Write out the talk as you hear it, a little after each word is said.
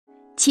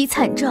其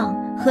惨状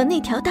和那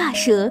条大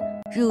蛇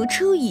如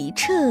出一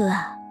辙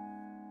啊！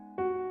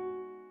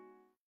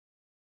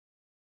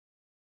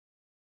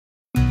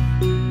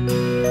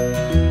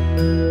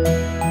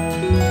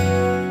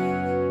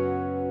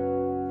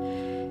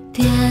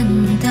点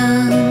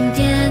灯，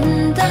点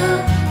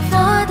灯，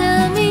佛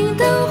的明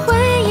灯会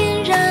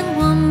引燃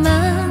我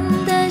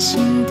们的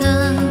心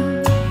灯。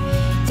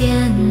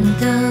点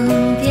灯，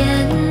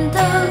点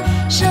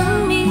灯，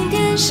生命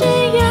电视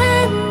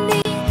愿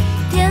你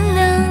点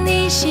亮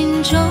你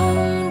心中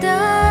的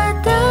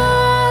灯。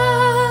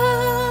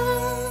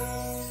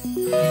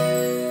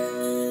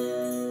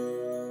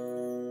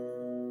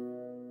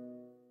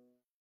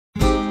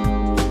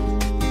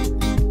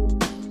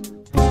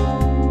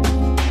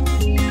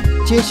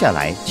接下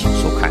来，请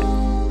收看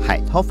海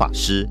涛法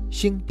师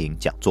心灵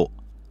讲座。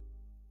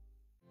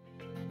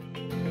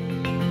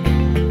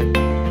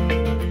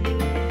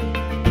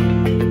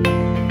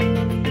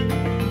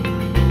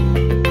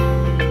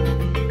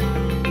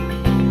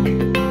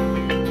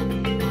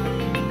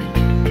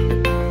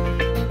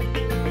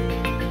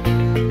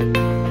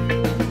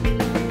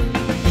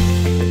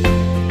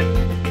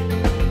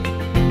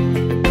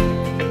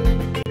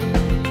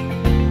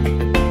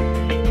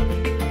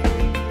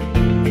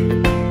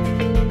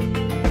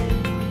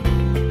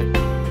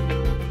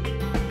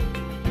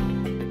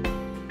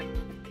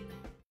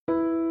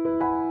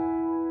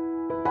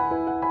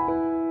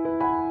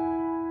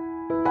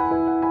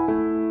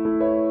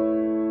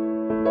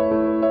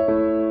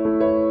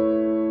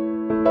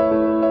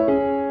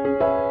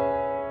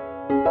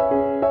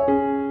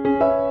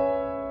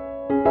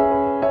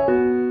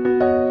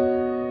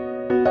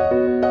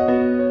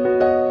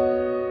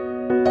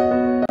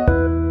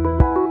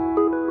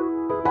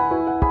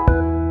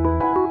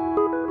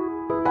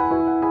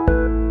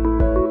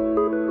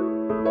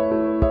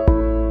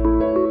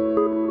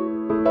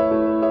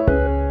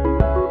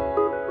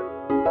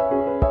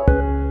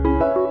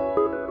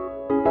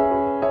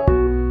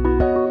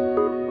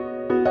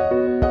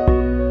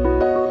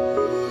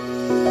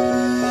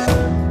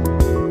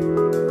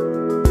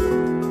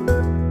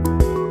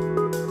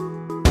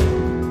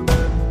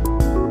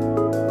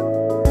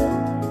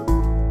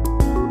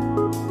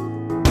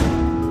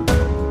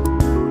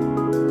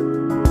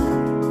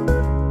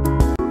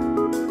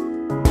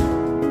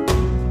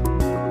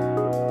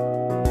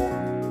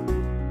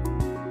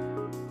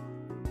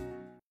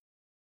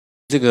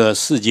这个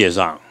世界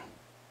上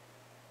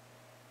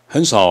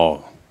很少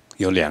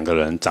有两个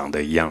人长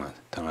得一样的，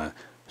当然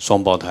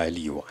双胞胎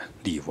例外。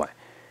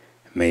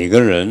每个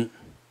人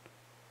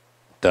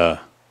的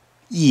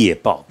业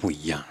报不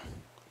一样，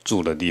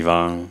住的地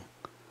方、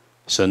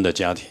生的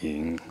家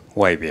庭、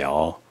外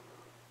表、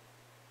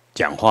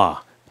讲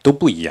话都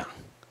不一样。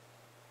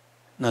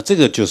那这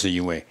个就是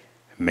因为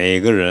每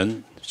个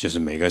人就是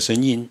每个声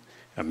音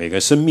每个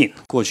生命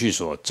过去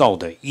所造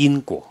的因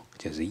果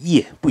就是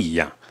业不一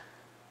样。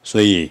所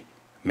以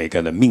每个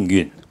人的命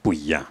运不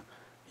一样，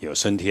有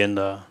升天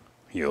的，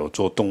有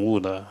做动物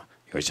的，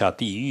有下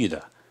地狱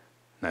的，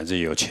乃至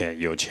有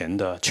钱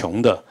的、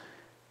穷的，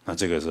那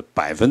这个是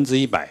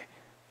100%，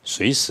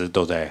随时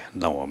都在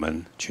让我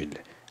们去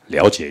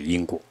了解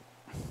因果。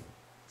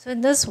So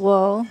in this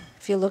world,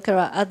 if you look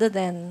around, other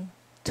than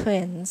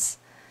twins,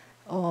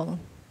 or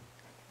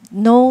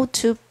no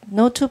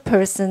two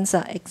persons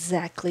are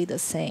exactly the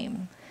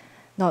same.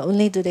 Not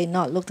only do they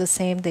not look the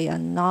same,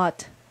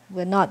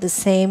 we're not the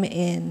same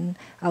in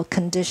our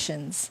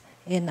conditions,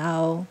 in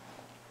our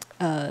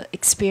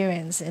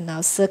experience, in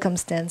our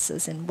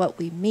circumstances, in what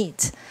we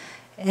meet.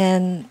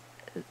 And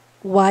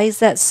why is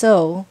that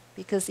so?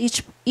 Because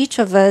each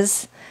of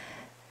us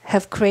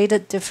have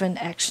created different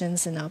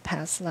actions in our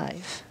past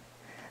life.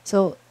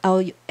 So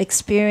our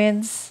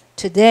experience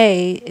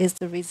today is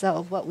the result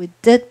of what we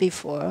did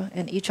before,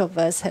 and each of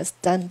us has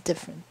done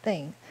different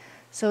things.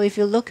 So if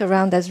you look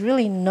around, there's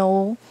really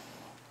no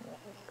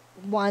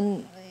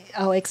one.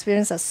 Our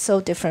experiences are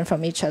so different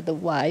from each other.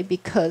 Why?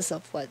 Because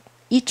of what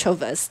each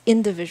of us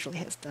individually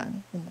has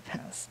done in the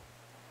past.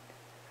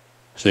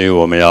 所以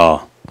我们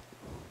要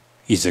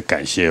一直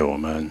感谢我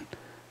们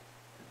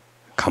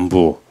康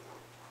布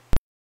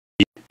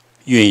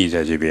愿意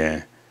在这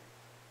边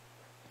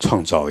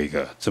创造一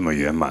个这么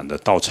圆满的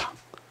道场，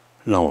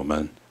让我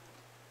们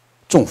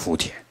种福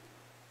田。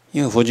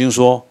因为佛经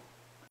说，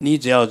你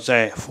只要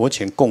在佛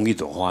前供一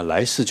朵花，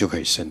来世就可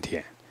以升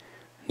天。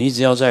你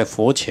只要在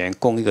佛前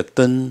供一个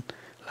灯，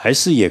来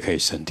世也可以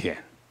升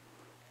天。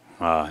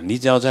你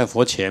只要在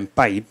佛前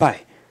拜一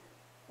拜，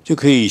就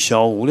可以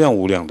消无量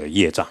无量的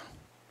业障。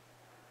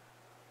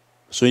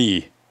所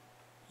以，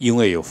因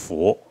为有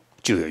佛，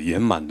就有圆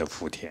满的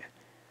福田。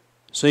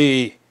所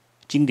以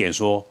经典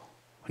说，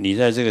你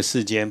在这个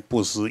世间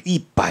布施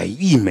100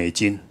亿美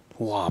金，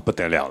哇，不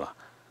得了了。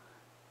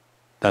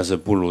但是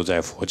不如在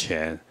佛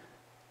前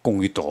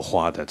供一朵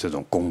花的这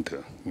种功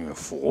德，因为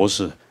佛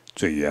是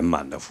最圆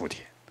满的福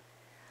田。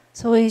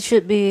So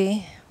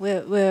we're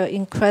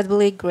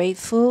incredibly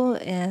grateful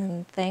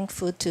and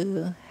thankful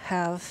to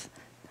have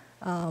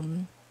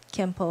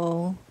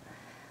Khenpo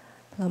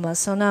Lama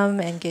Sonam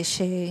and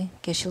Geshe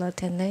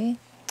Latene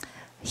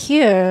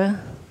here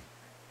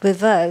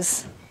with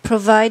us,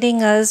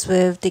 providing us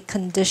with the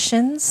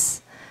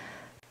conditions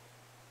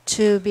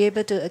to be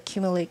able to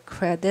accumulate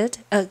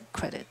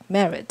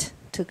merit,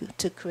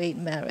 to create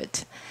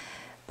merit.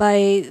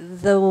 By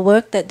the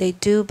work that they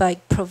do, by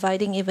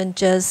providing even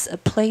just a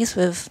place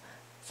with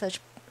such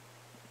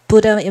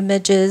Buddha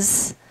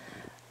images,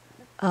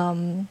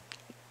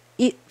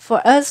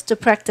 for us to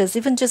practice,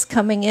 even just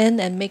coming in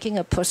and making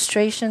a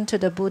prostration to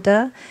the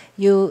Buddha,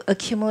 you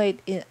accumulate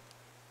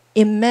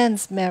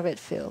immense merit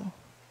feel,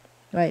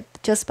 right?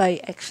 Just by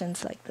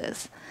actions like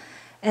this.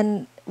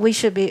 And we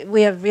should be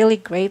really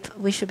grateful,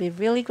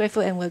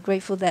 and we're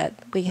grateful that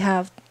we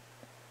have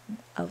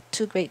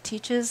two great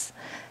teachers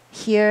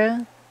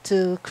here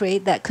to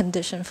create that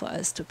condition for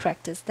us to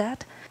practice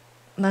that.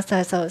 Master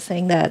Hasa was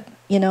saying that,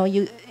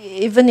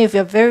 even if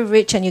you're very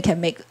rich and you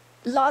can make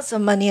lots of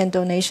money and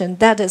donation,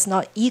 that is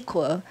not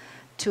equal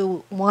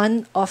to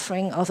one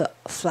offering of a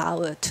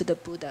flower to the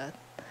Buddha.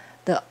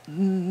 The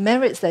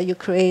merits that you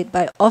create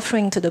by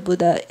offering to the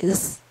Buddha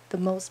is the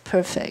most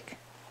perfect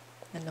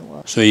in the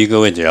world. 所以各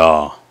位只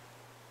要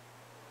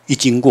一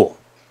经过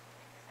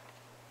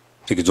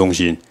这个中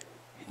心，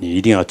你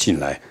一定要进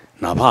来，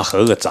哪怕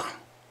合个掌，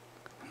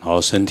然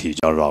后身体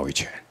就要绕一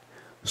圈。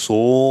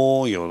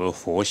所有的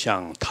佛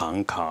像、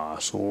唐卡，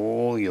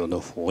所有的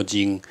佛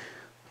经，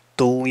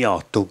都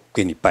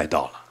给你拜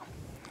到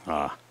了，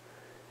啊，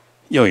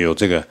要有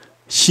这个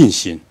信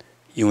心，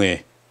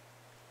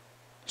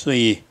所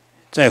以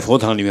在佛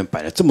堂里面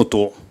摆了这么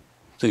多，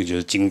这个就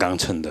是金刚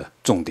乘的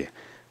重点，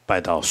拜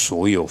到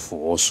所有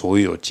佛、所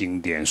有经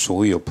典、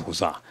所有菩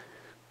萨，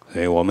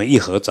所以我们一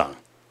合掌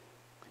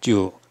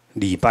就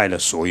礼拜了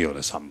所有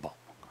的三宝。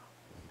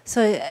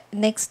So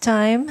next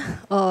time,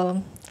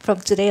 or from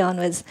today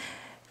onwards,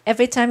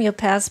 every time you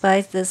pass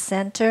by the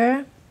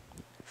center,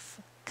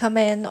 come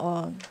in,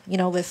 or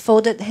with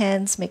folded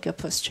hands, make a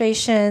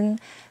prostration,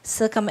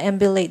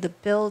 circumambulate the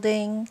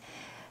building,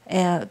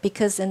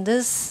 because in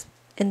this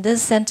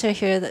center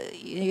here,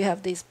 you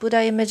have these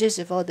Buddha images,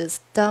 you have all this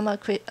Dharma,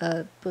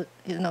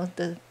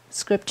 the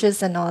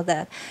scriptures and all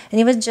that, and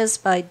even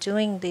just by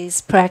doing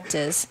this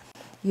practice,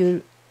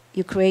 you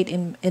create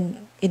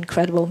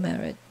incredible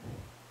merit.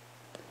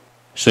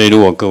 所以，如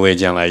果各位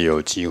将来有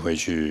机会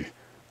去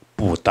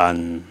不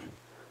丹、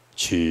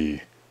去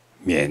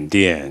缅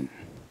甸，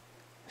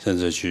甚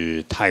至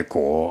去泰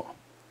国，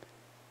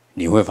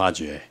你会发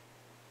觉，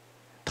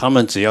他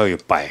们只要有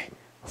摆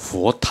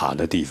佛塔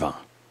的地方，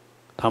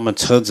他们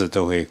车子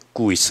都会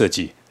故意设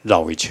计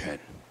绕一圈。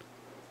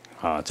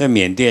啊，在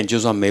缅甸就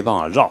算没办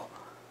法绕，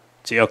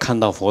只要看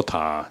到佛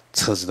塔，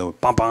车子都会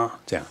叭叭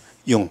这样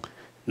用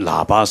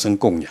喇叭声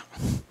供养，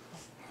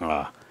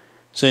啊。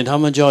所以他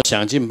们就要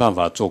想尽办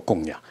法做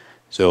供养，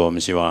所以我们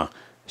希望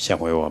下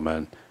回我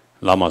们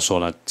喇嘛说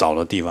了，找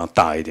的地方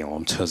大一点，我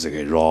们车子可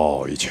以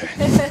绕一圈，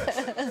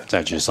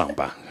再去上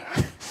班。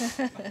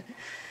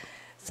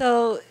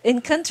So in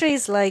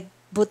countries like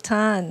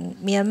Bhutan,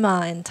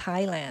 Myanmar, and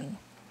Thailand,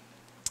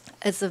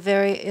 it's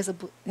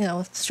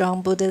a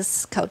strong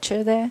Buddhist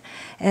culture there,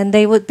 and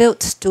they would build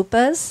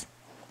stupas.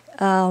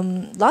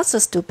 Lots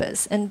of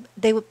stupas, and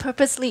they would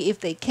purposely, if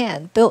they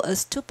can, build a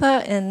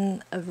stupa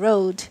in a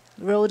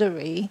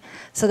rotary,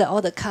 so that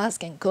all the cars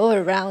can go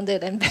around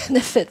it and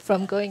benefit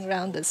from going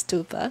around the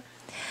stupa.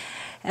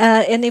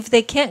 And if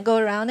they can't go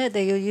around it,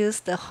 they will use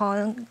the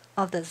horn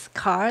of the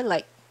car,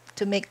 like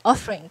to make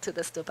offering to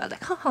the stupa,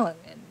 like honk,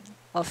 and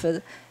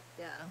offer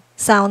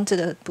sound to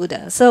the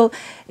Buddha. So,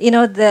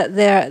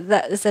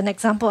 that is an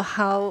example of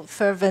how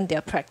fervent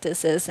their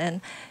practice is,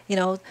 and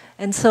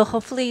so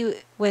hopefully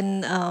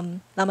when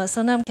Lama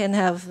Sonam can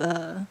have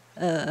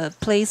a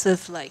place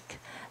with like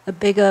a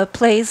bigger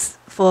place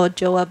for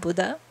Joa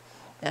Buddha,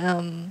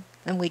 and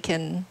we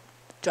can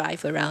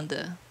drive around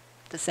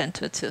the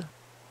center too,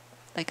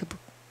 like a.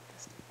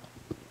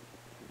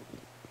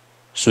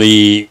 所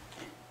以，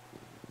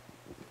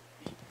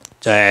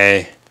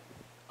在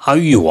阿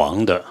育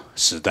王的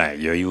时代，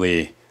有一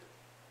位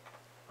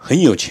很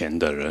有钱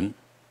的人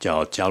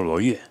叫迦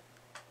罗月，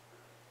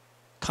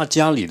他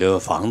家里的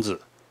房子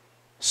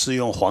是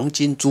用黄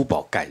金珠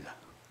宝盖的。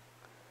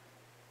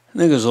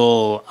那个时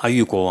候，阿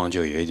育国王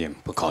就有一点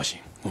不高兴，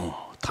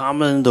他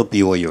们都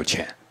比我有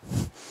钱。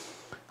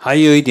还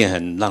有一点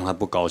很让他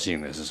不高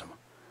兴的是什么？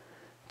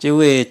这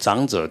位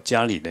长者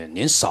家里的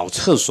连扫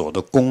厕所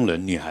的工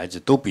人女孩子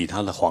都比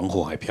他的皇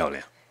后还漂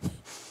亮，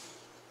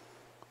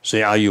所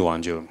以阿育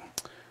王就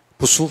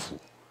不舒服。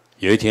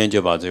有一天就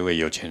把这位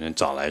有钱人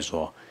找来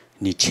说：“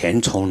你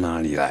钱从哪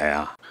里来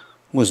啊？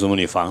为什么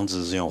你房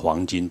子是用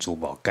黄金珠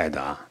宝盖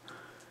的啊？”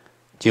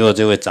结果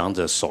这位长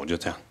者手就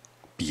这样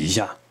比一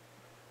下，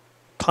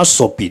他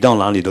手比到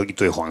哪里都一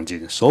堆黄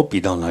金，手比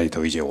到哪里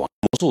都一些魔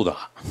术的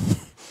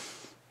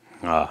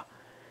啊。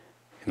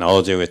然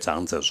后这位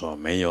长者说：“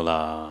没有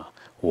啦，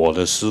我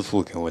的师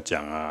父跟我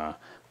讲啊，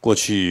过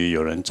去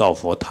有人造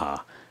佛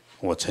塔，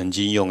我曾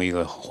经用一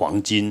个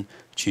黄金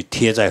去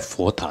贴在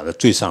佛塔的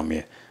最上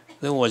面，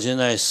所以我现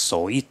在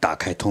手一打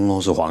开，通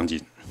通是黄金，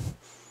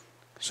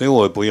所以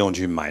我不用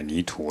去买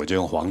泥土，我就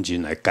用黄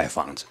金来盖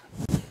房子。”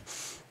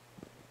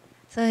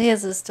 So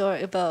here's a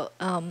story about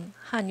Han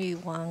Yu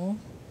Wang.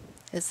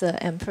 It's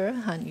the emperor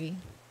Han Yu.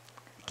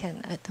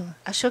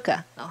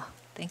 Ashoka. Oh,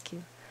 thank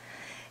you.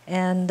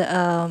 And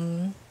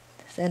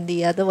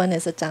the other one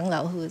is a Zhang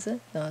Lao. Who is it?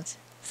 No,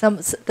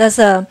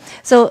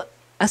 so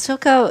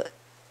Ashoka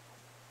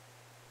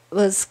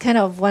was kind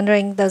of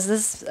wondering, does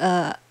this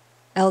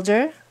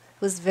elder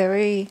who's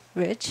very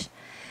rich,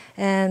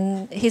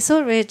 and he's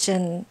so rich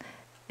and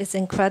it's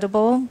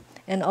incredible,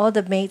 and all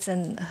the maids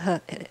in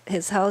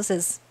his house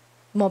is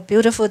more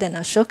beautiful than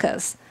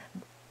Ashoka's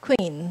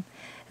queen.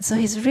 So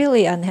he's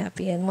really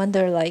unhappy and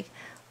wonder like,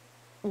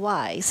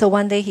 why? So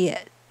one day he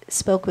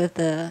spoke with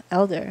the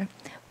elder.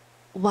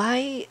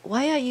 Why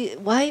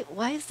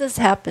is this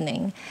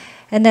happening?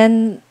 And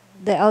then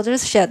the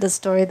elders shared the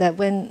story that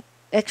when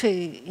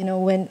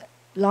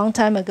long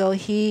time ago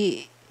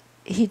he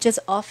just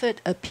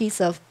offered a piece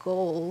of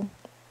gold,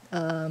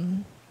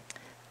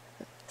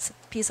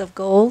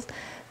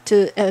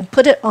 to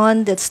put it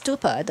on the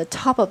stupa, at the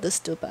top of the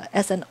stupa,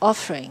 as an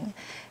offering.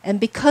 And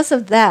because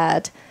of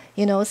that,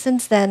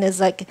 since then it's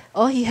like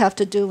all he have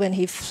to do when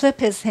he flip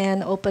his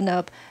hand, open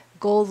up,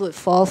 gold would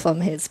fall from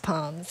his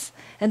palms,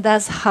 and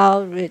that's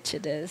how rich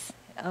it is.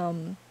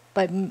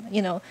 But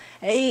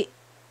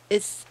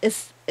it's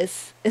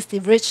the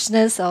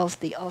richness of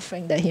the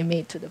offering that he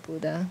made to the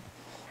Buddha.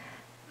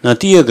 那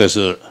第二个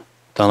是，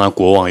当然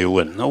国王又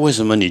问，那为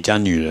什么你家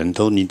女人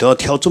你都要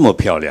挑这么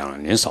漂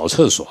亮，连扫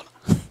厕所了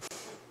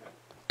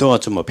都要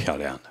这么漂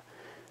亮的？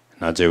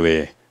那这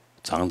位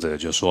长者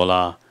就说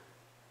啦，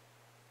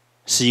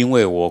是因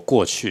为我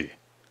过去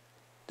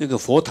那个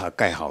佛塔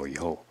盖好以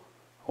后，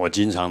我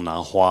经常拿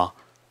花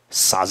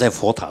洒在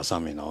佛塔上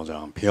面，然后这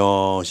样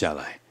飘下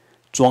来，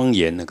庄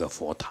严那个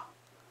佛塔。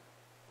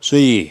所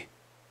以，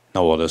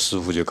那我的师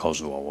父就告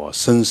诉我，我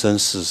生生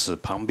世世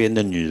旁边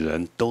的女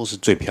人都是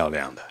最漂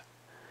亮的。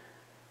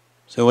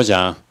所以我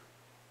想，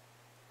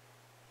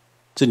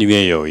这里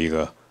面有一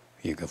个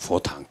佛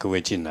堂，各位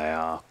进来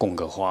啊，供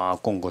个花，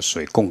供个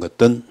水，供个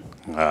灯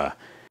啊，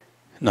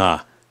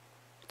那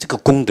这个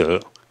功德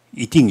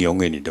一定永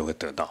远你都会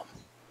得到。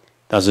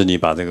但是你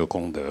把这个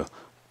功德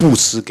布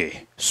施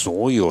给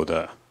所有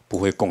的不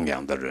会供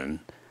养的人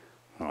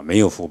啊，没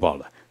有福报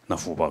了，那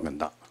福报更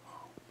大。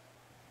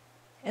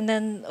And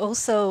then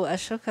also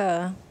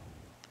Ashoka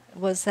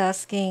was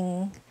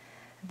asking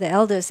the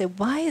elders, say,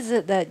 why is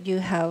it that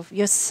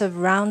you're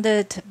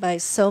surrounded by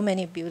so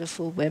many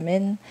beautiful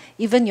women?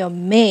 Even your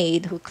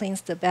maid who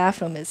cleans the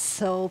bathroom is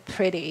so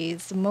pretty.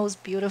 It's the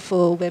most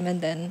beautiful women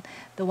than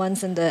the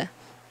ones in the...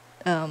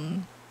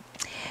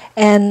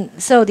 And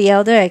so the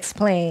elder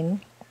explained,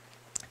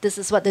 this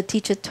is what the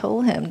teacher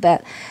told him,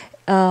 that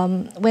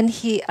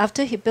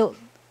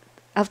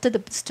after the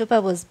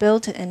stupa was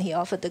built and he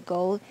offered the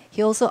gold,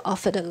 he also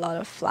offered a lot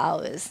of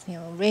flowers,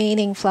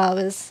 raining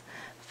flowers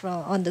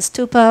on the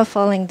stupa,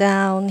 falling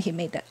down. He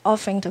made that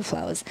offering to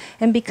flowers.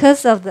 And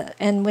because of the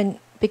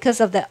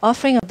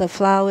offering of the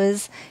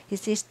flowers,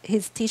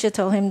 his teacher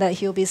told him that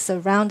he'll be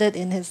surrounded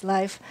in his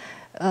life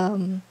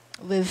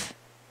with,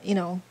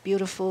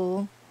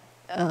 beautiful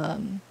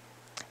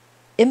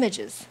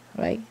images,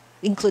 right?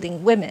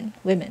 Including women.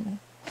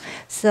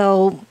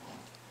 So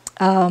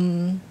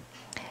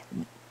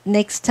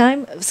next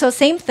time, so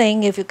same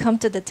thing, if you come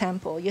to the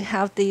temple, you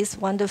have these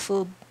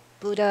wonderful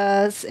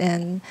Buddhas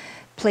and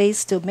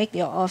place to make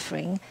your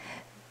offering.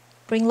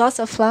 Bring lots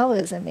of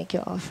flowers and make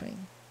your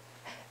offering.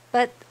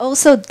 But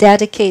also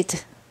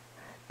dedicate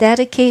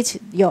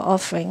your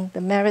offering, the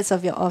merits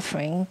of your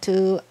offering,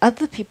 to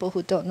other people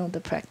who don't know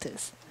the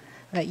practice.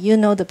 Right? You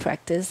know the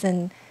practice,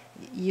 and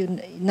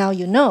now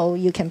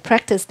you can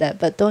practice that,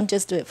 but don't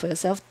just do it for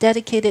yourself.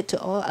 Dedicate it to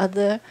all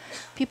other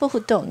people who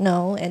don't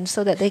know, and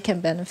so that they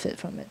can benefit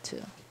from it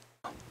too.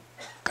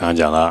 刚刚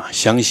讲了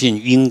相信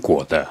因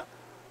果的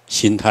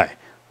心态，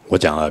我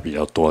讲了比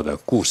较多的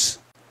故事。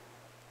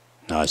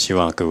那希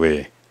望各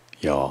位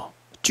要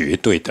绝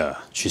对的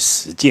去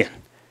实践。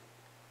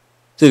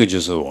这个就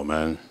是我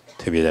们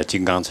特别在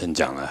金刚乘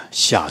讲了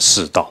下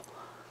世道，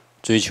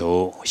追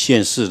求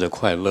现世的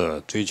快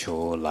乐，追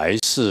求来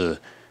世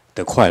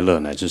的快乐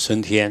乃至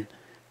升天，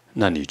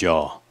那你就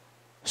要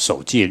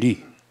守戒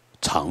律，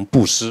常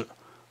布施，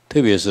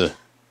特别是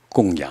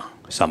供养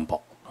三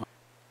宝。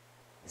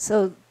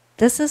So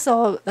this is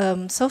all.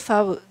 So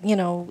far,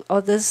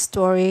 all these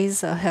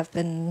stories have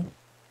been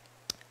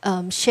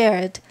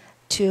shared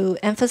to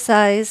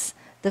emphasize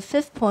the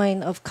fifth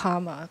point of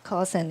karma,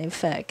 cause and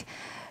effect.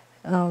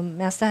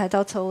 Master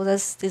Haidao told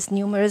us these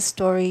numerous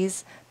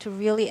stories to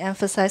really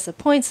emphasize the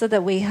point, so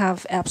that we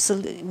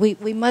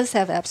must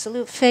have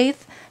absolute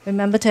faith.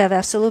 Remember to have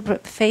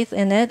absolute faith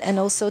in it, and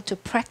also to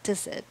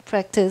practice it.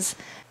 Practice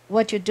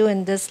what you do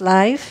in this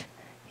life.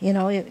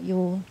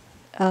 You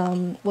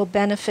will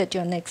benefit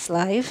your next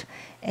life,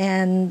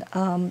 and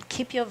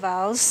keep your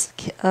vows,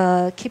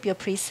 keep your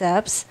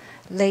precepts,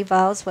 lay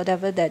vows,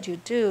 whatever that you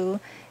do,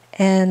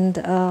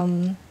 and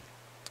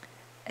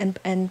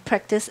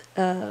practice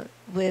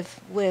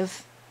with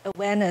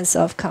awareness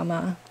of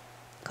karma.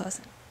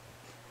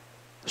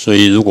 所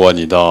以，如果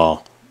你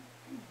到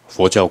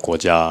佛教国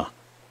家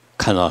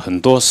看到很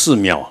多寺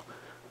庙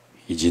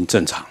已经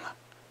正常了，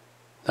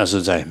但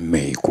是在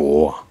美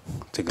国啊，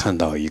这看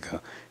到一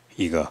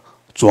个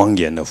庄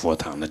严的佛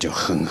堂，那就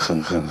很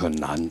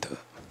难得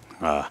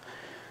啊。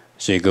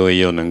所以各位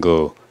又能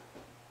够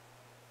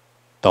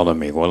到了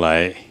美国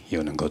来，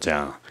又能够这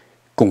样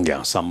供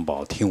养三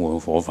宝、听闻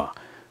佛法，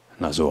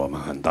那是我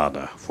们很大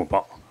的福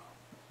报。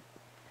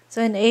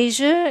So in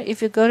Asia,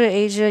 if you go to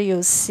Asia,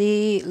 you'll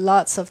see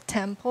lots of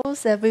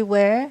temples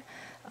everywhere.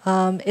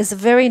 It's a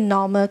very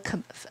normal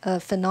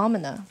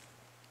phenomena,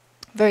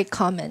 very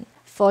common.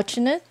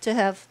 Fortunate to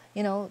have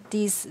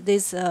these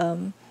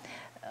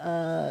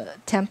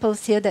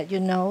temples here that you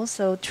know,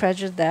 so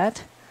treasure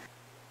that.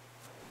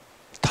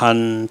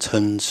 贪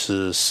嗔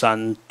痴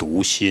三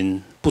毒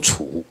心不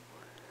除，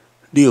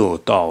六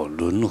道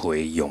轮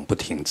回永不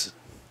停止。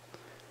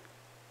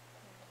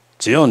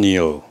只要你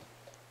有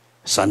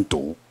三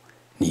毒，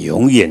你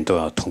永远都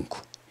要痛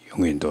苦，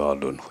永远都要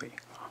轮回。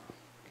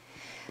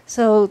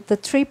So the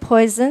three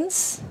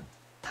poisons,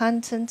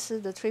 贪嗔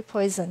痴, the three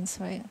poisons,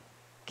 right?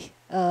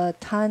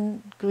 贪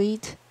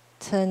greed,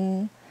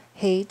 嗔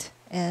hate,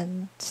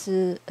 and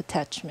痴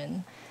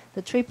attachment.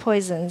 The three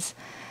poisons.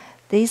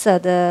 These are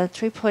the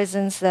three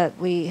poisons that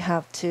we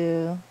have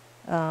to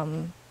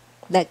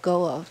let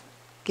go of,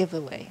 give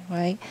away,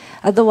 right?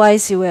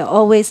 Otherwise, you will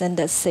always in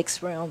the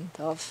sixth realm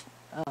of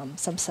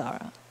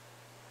samsara.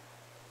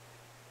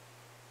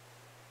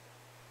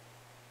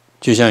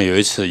 就像有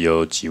一次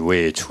有几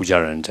位出家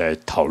人在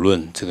讨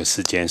论这个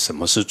世间什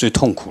么是最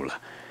痛苦了，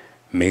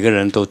每个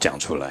人都讲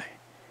出来，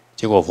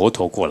结果佛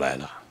陀过来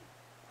了，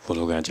佛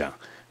陀跟他讲，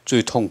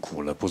最痛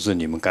苦了不是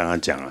你们刚刚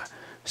讲了。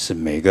是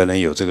每个人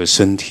有这个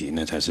身体，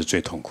那才是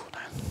最痛苦的。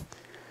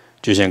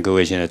就像各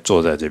位现在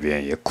坐在这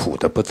边，也苦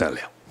得不得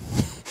了，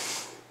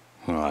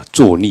啊，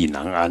坐立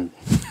难安，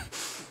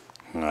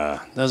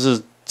啊，但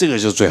是这个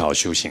就是最好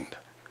修行的，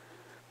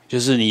就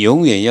是你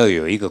永远要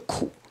有一个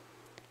苦，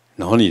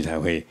然后你才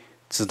会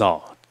知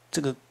道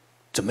这个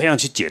怎么样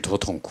去解脱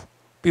痛苦，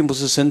并不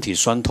是身体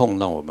酸痛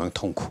让我们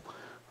痛苦，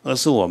而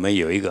是我们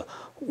有一个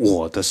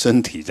我的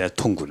身体在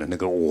痛苦的那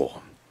个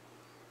我，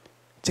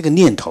这个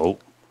念头。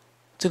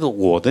这个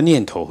我的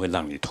念头会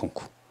让你痛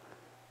苦，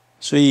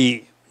所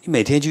以你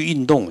每天去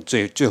运动，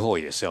最后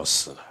也是要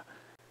死的。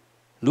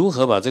如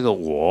何把这个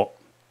我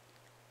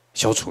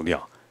消除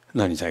掉，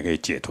那你才可以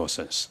解脱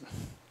生死。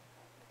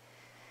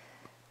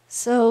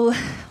So,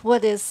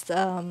 what is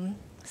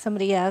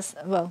somebody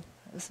asked? Well,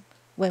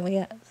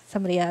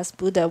 somebody asked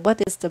Buddha,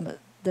 what is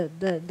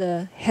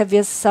the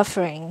heaviest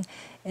suffering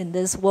in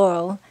this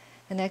world?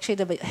 And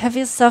actually, the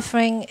heaviest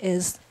suffering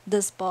is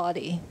this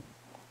body.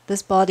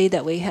 This body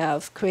that we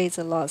have creates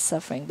a lot of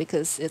suffering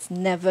because it's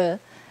never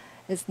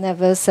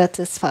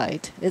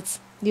satisfied.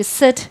 You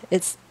sit,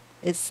 it's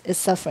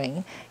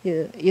suffering.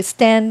 You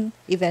stand,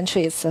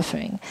 eventually it's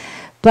suffering.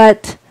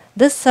 But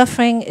this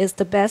suffering is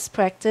the best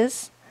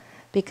practice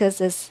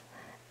because it's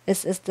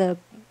the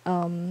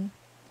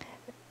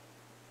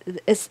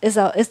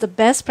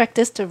best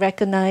practice to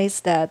recognize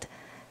that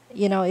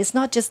it's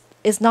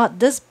not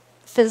this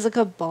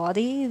physical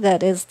body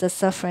that is the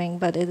suffering,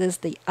 but it is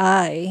the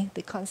I,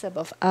 the concept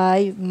of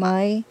I,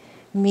 my,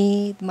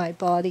 me, my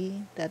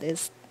body that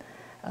is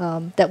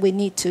that we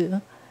need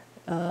to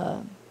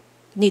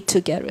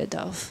get rid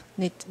of,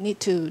 need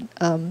to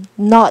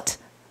not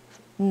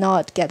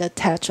get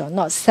attached or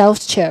not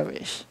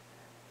self-cherish.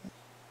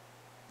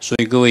 所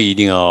以各位一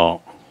定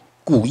要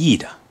故意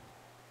的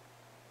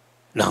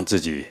让自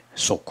己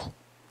受苦，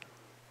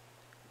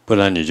不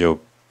然你就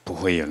不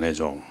会有那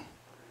种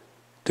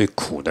对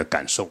苦的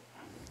感受，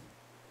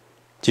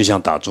就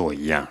像打坐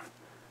一样，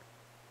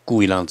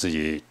故意让自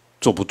己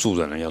坐不住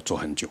的人要坐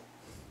很久，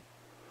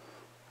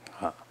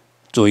啊，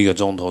坐1个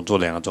钟头，坐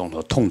2个钟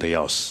头，痛得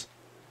要死。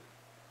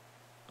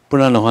不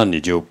然的话，你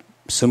就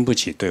生不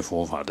起对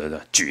佛法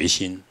的决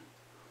心，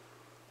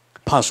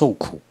怕受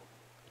苦，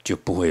就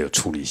不会有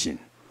出离心。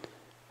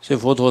所以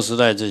佛陀时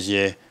代这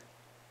些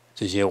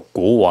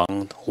国王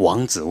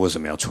王子为什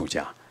么要出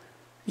家？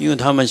因为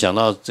他们想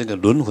到这个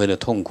轮回的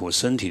痛苦、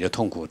身体的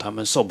痛苦，他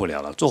们受不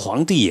了了，做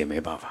皇帝也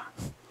没办法，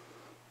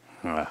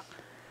啊，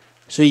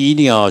所以一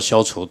定要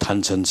消除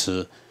贪嗔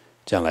痴，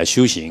这样来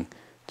修行，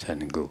才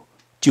能够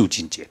就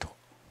近解脱。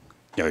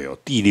要有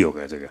第6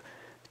个这个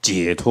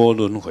解脱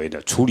轮回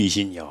的出离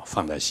心，要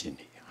放在心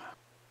里。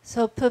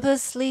So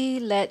purposely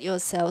let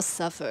yourself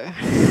suffer.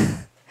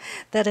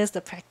 That is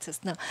the practice.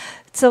 Now,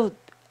 so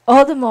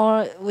all the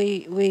more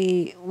we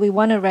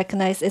want to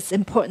recognize it's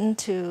important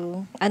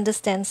to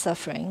understand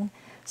suffering.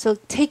 So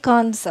take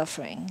on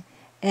suffering,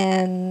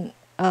 and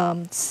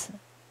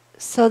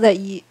so that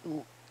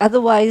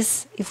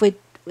otherwise, if we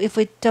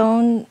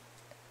don't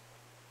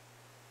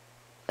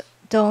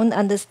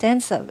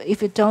understand suffering,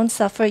 if you don't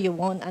suffer, you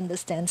won't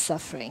understand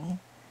suffering.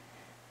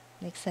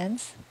 Make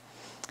sense?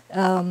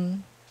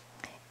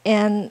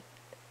 And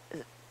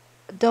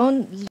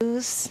don't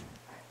lose.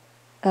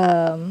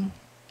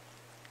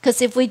 Because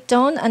if we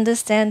don't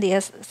understand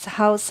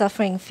how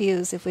suffering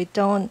feels, if we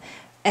don't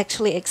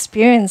actually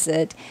experience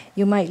it,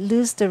 you might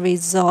lose the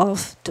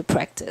resolve to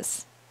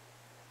practice.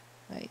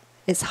 Right?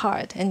 is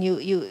hard, and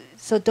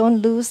so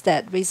don't lose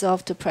that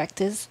resolve to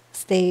practice.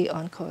 Stay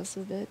on course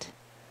with it.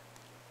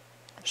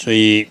 所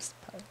以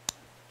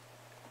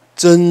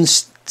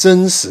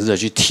真实的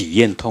去体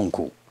验痛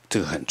苦，这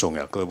个很重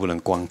要。各位不能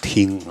光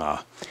听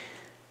啊。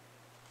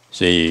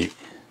所以，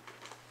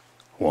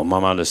我妈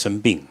妈的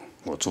生病，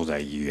我住在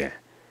医院，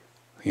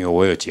因为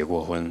我有结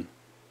过婚。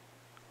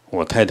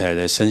我太太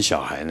在生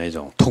小孩那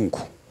种痛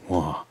苦，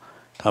哇，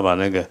她把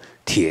那个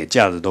铁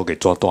架子都给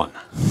抓断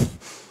了。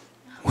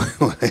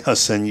我要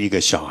生一个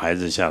小孩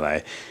子下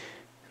来，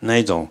那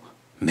一种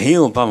没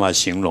有办法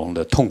形容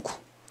的痛苦，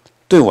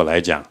对我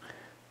来讲，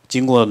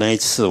经过那一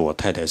次我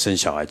太太生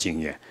小孩经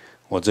验，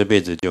我这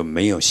辈子就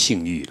没有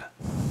性欲了。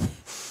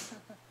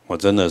我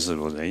真的是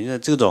如此，因为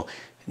这种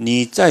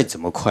你再怎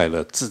么快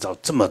乐，制造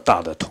这么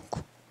大的痛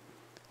苦。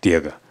第二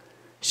个，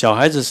小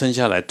孩子生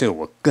下来对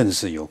我更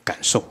是有感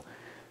受，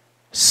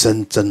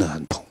生真的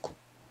很痛苦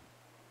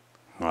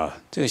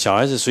啊！这个小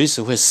孩子随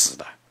时会死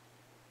的。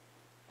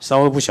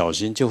稍微不小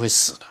心就会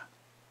死的，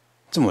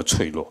这么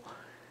脆弱。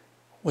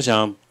我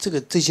想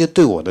这些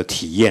对我的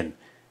体验，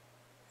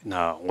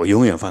那我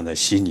永远放在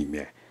心里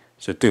面，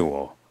所以对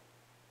我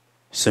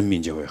生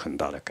命就会很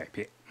大的改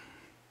变。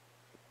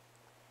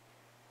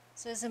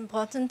So it's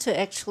important to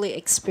actually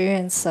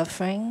experience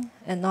suffering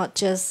and not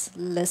just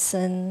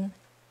listen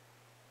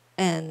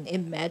and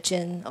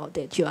imagine or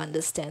that you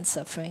understand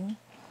suffering.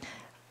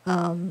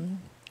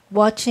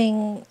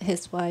 Watching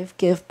his wife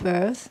give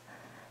birth.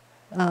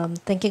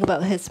 Thinking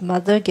about his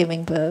mother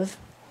giving birth,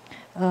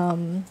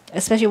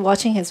 especially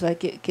watching his wife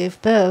give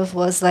birth,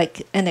 was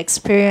like an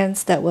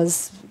experience that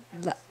was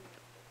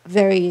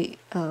very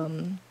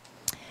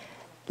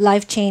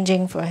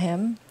life-changing for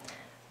him.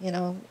 You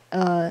know,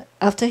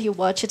 after he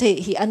watched it,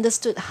 he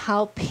understood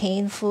how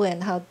painful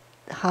and how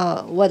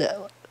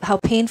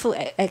painful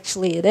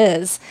actually it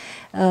is.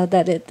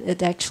 That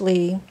it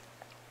actually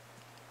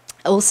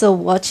also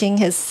watching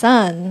his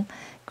son.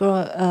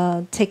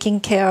 Taking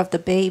care of the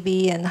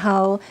baby and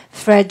how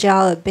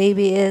fragile a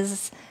baby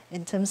is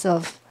in terms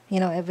of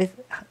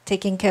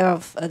taking care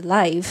of a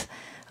life.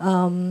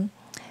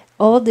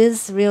 All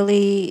this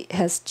really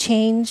has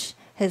changed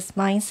his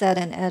mindset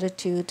and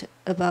attitude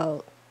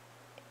about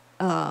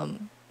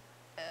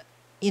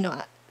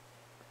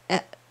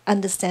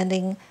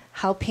understanding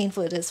how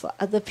painful it is for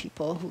other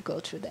people who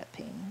go through that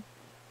pain.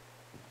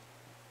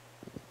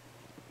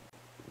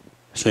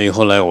 所以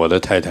后来我的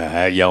太太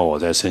还要我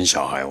再生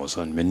小孩，我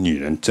说你们女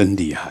人真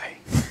厉害，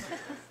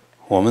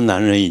我们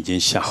男人已经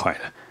吓坏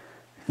了，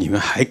你们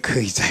还可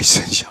以再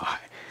生小孩，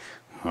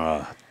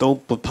啊，都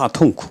不怕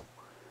痛苦。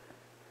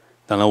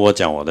当然我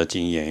讲我的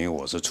经验，因为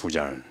我是出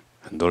家人，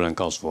很多人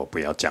告诉我不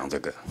要讲这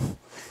个，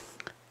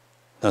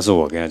但是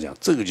我跟他讲，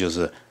这个就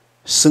是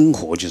生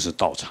活，就是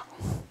道场。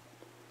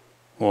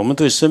我们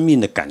对生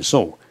命的感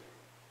受，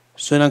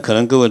虽然可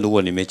能各位如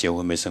果你没结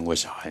婚没生过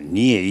小孩，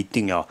你也一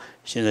定要。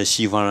现在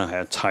西方人还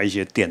要插一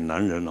些电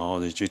男人，然后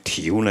去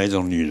体悟那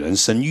种女人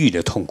生育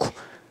的痛苦，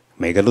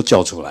每个都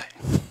叫出来。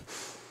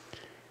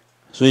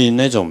所以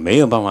那种没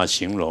有办法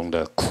形容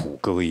的苦，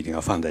各位一定要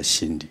放在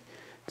心里。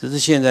只是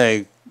现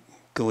在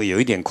各位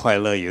有一点快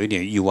乐，有一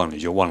点欲望，你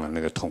就忘了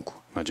那个痛苦，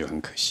那就很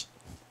可惜。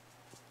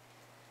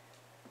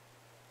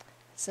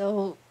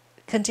So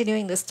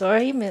continuing the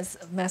story,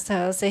 Master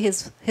Hao said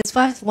his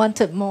wife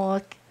wanted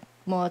more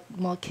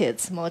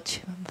kids, to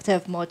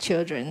have more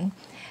children.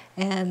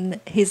 And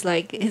he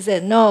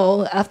said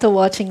no. After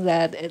watching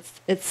that,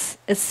 it's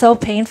so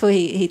painful.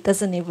 He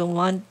doesn't even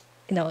want.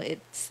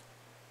 It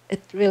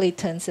really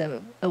turns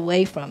him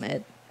away from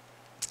it.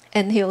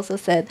 And he also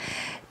said,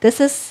 this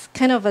is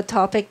kind of a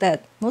topic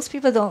that most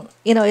people don't.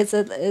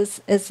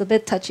 It's a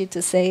bit touchy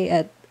to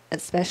say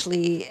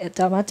especially at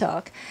Dharma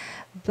talk,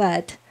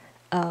 but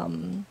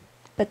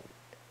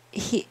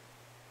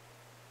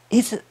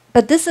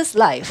this is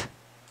life.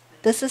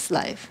 This is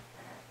life.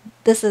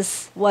 This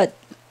is what.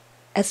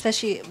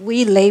 Especially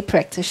we lay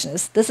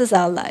practitioners, this is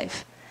our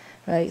life,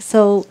 right?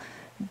 So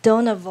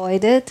don't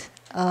avoid it.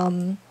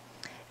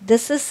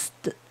 This is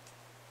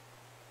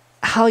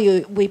how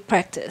we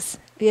practice.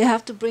 You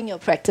have to bring your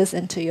practice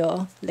into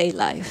your lay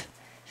life.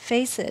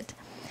 Face it.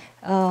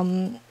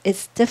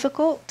 It's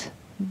difficult,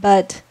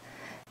 but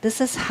this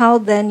is how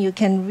then you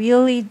can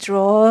really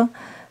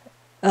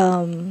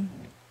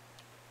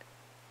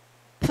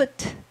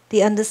put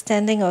the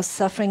understanding of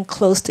suffering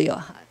close to your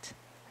heart.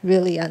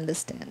 Really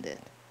understand it.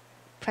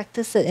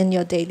 Practice it in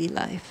your daily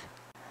life.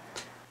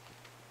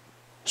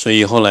 所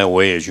以后来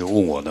我也去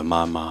问我的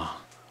妈妈，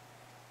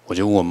我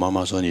就问我妈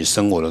妈说：“你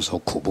生我的时候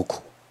苦不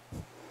苦？”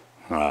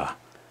啊，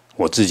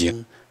我自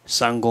己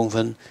3公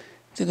分，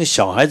这个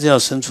小孩子要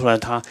生出来，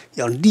他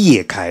要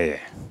裂开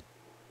哎，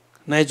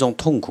那一种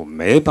痛苦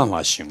没办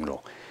法形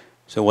容。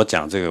所以我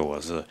讲这个，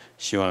我是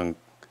希望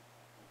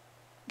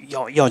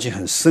要去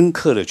很深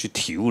刻的去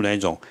体悟那一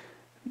种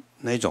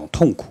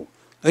痛苦，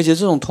而且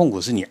这种痛苦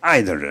是你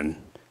爱的人。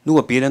如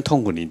果别人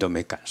痛苦你都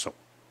没感受，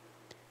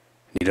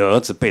你的儿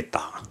子被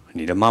打，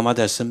你的妈妈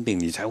在生病，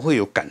你才会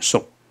有感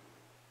受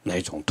那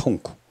一种痛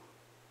苦。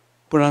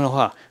不然的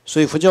话，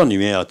所以佛教里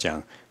面要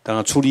讲当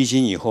然，出离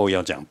心以后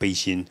要讲悲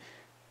心，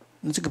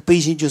那这个悲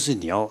心就是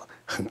你要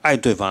很爱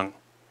对方，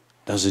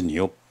但是你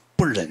又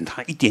不忍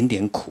他一点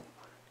点苦，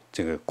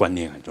这个观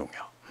念很重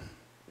要。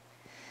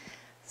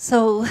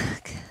So,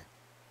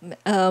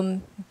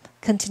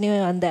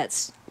 continuing on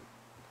that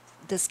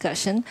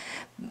discussion,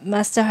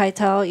 Master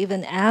Haitao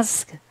even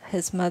asked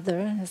his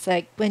mother, it's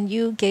like, when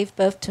you gave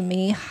birth to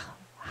me,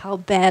 how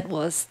bad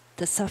was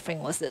the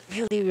suffering? Was it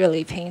really,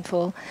 really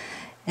painful?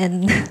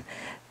 And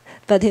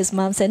but his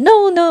mom said,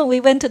 no, we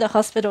went to the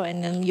hospital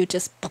and then you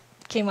just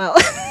came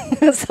out.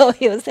 So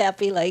he was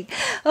happy, like,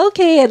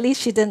 okay, at least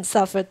she didn't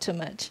suffer too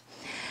much.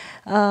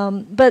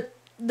 But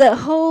the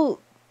whole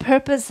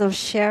purpose of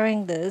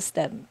sharing this,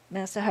 that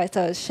Master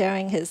Haitao is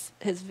sharing this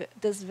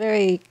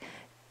very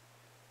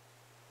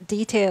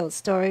detailed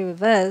story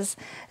with us,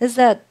 is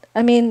that,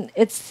 I mean,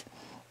 it's,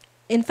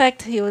 in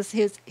fact, he was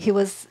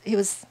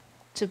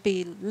to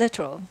be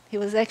literal. He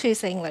was actually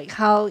saying like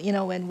how,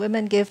 when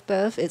women give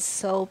birth, it's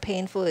so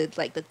painful. It's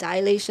like the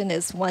dilation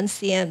is 1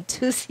 cm,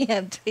 2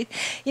 cm, 3,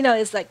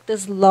 it's like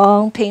this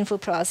long, painful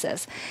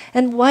process.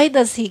 And why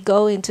does he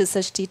go into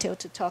such detail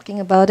to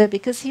talking about it?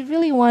 Because he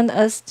really wants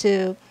us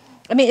to,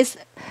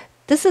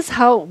 this is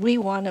how we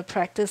want to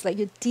practice, like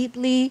you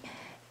deeply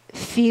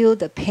feel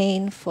the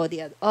pain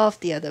of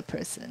the other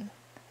person.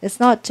 It's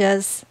not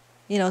just,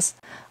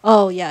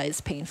 oh yeah, it's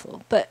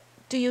painful. But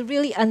do you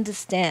really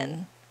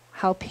understand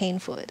how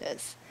painful it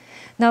is?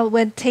 Now,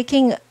 when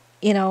taking,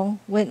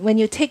 when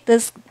you take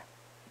this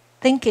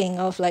thinking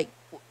of like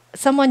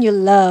someone you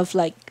love,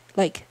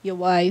 like your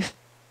wife,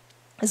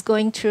 is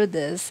going through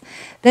this,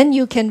 then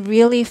you can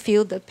really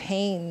feel the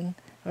pain,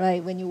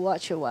 right? When you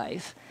watch your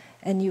wife,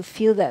 and you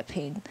feel that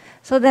pain.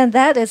 So then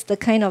that is the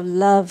kind of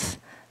love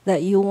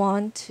that you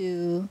want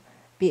to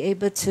be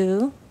able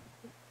to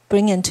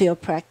bring into your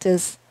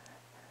practice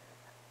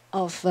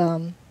of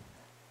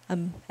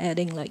I'm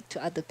adding like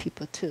to other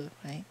people too,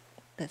 right?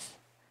 That's.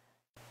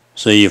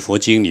 所以佛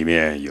经里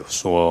面有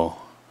说，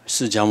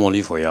释迦牟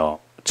尼佛要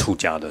出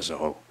家的时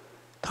候，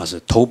他是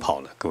偷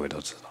跑的，各位都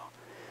知道。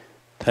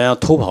他要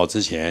偷跑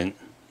之前，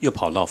又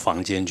跑到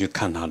房间去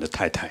看他的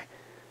太太，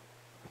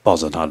抱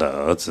着他的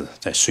儿子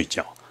在睡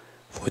觉。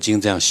佛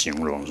经这样形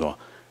容说，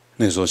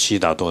那时候悉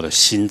达多的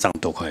心脏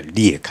都快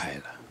裂开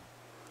了，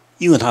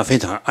因为他非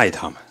常爱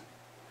他们。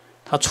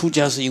他出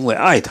家是因为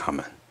爱他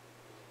们，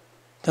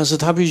但是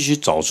他必须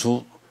找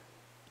出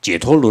解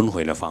脱轮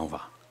回的方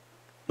法，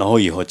然后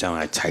以后将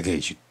来才可以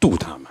去度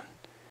他们。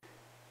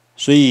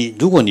所以，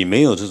如果你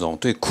没有这种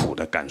对苦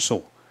的感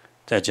受，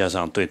再加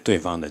上对对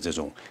方的这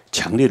种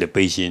强烈的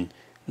悲心，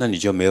那你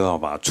就没办法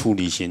把出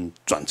离心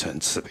转成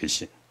慈悲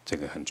心，这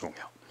个很重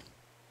要。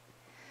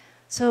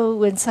So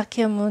when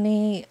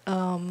Sakyamuni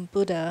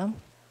Buddha,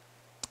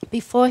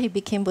 before he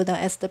became Buddha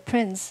as the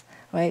prince,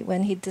 right,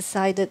 when he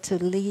decided to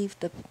leave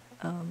the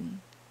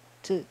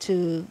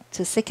to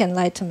seek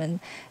enlightenment,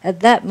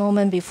 at that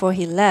moment before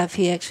he left,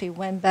 he actually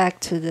went back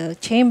to the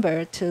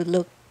chamber to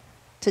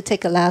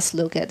take a last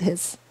look at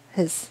his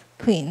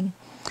queen.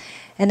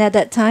 And at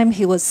that time,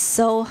 he was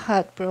so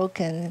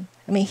heartbroken.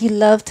 I mean, he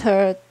loved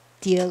her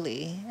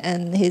dearly,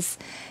 and he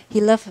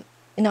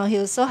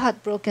was so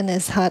heartbroken.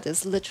 His heart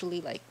is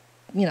literally like,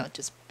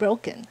 just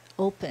broken,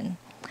 open.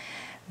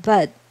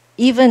 But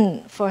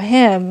even for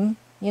him,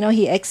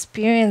 he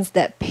experienced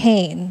that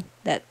pain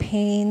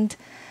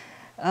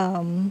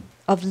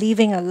of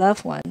leaving a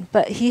loved one.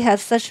 But he had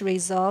such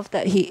resolve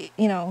that his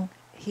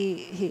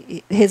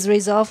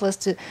resolve was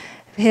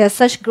he had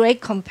such great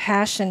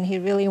compassion. He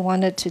really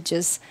wanted to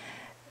just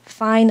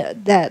find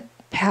that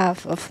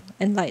path of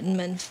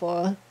enlightenment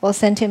for all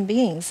sentient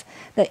beings.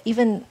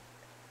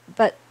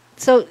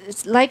 So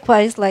it's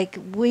likewise, like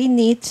we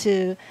need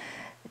to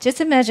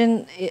just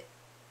imagine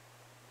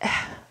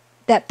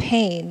that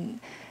pain.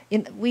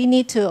 We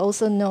need to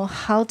also know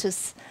how to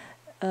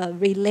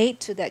relate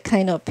to that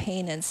kind of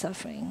pain and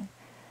suffering,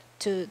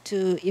 to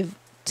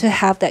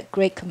have that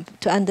great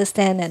to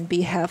understand and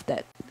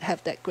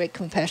have that great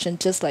compassion,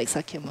 just like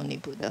Sakyamuni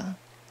Buddha.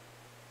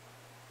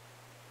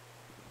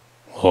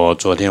 我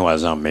昨天晚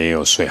上没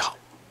有睡好，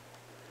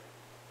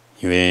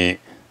因为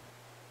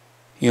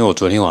我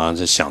昨天晚上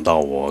是想到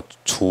我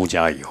出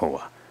家以后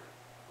啊，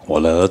我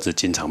的儿子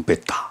经常被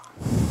打，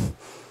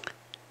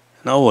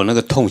然后我那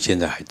个痛现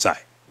在还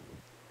在。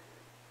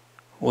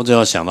我只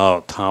要想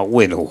到他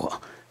为了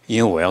我，因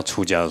为我要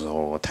出家的时候，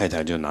我太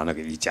太就拿那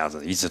个衣架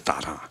子一直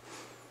打他，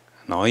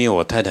然后因为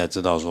我太太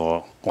知道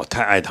说我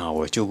太爱他，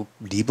我就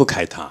离不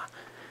开他，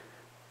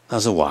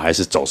但是我还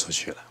是走出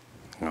去了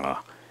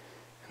啊。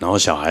然后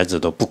小孩子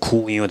都不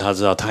哭，因为他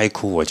知道他一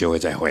哭我就会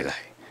再回来，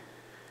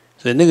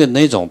所以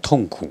那种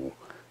痛苦，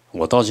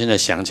我到现在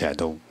想起来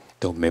都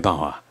没办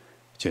法，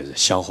就是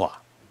消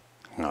化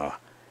啊。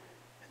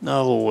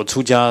那我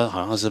出家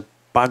好像是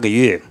8个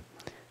月，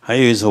还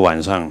有一次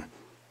晚上，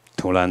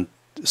突然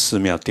寺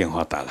庙电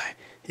话打来，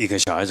一个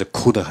小孩子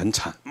哭得很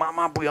惨，妈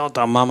妈不要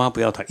打，妈妈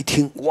不要打。一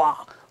听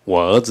哇，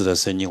我儿子的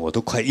声音，我都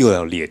快又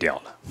要裂掉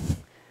了，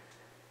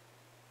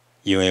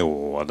因为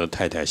我的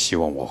太太希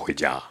望我回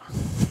家。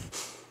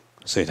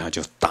所以他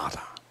就打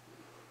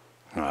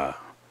他，啊，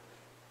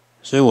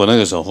所以我那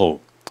个时候，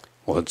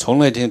我从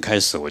那天开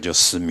始我就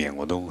失眠，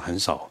我都很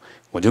少，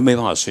我就没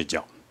办法睡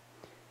觉。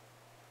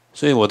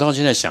所以我到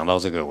现在想到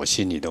这个，我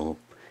心里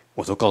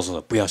我都告诉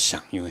他不要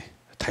想，因为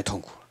太痛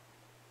苦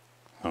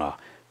了啊。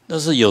但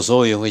是有时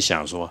候也会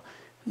想说，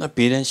那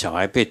别人小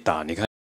孩被打，你看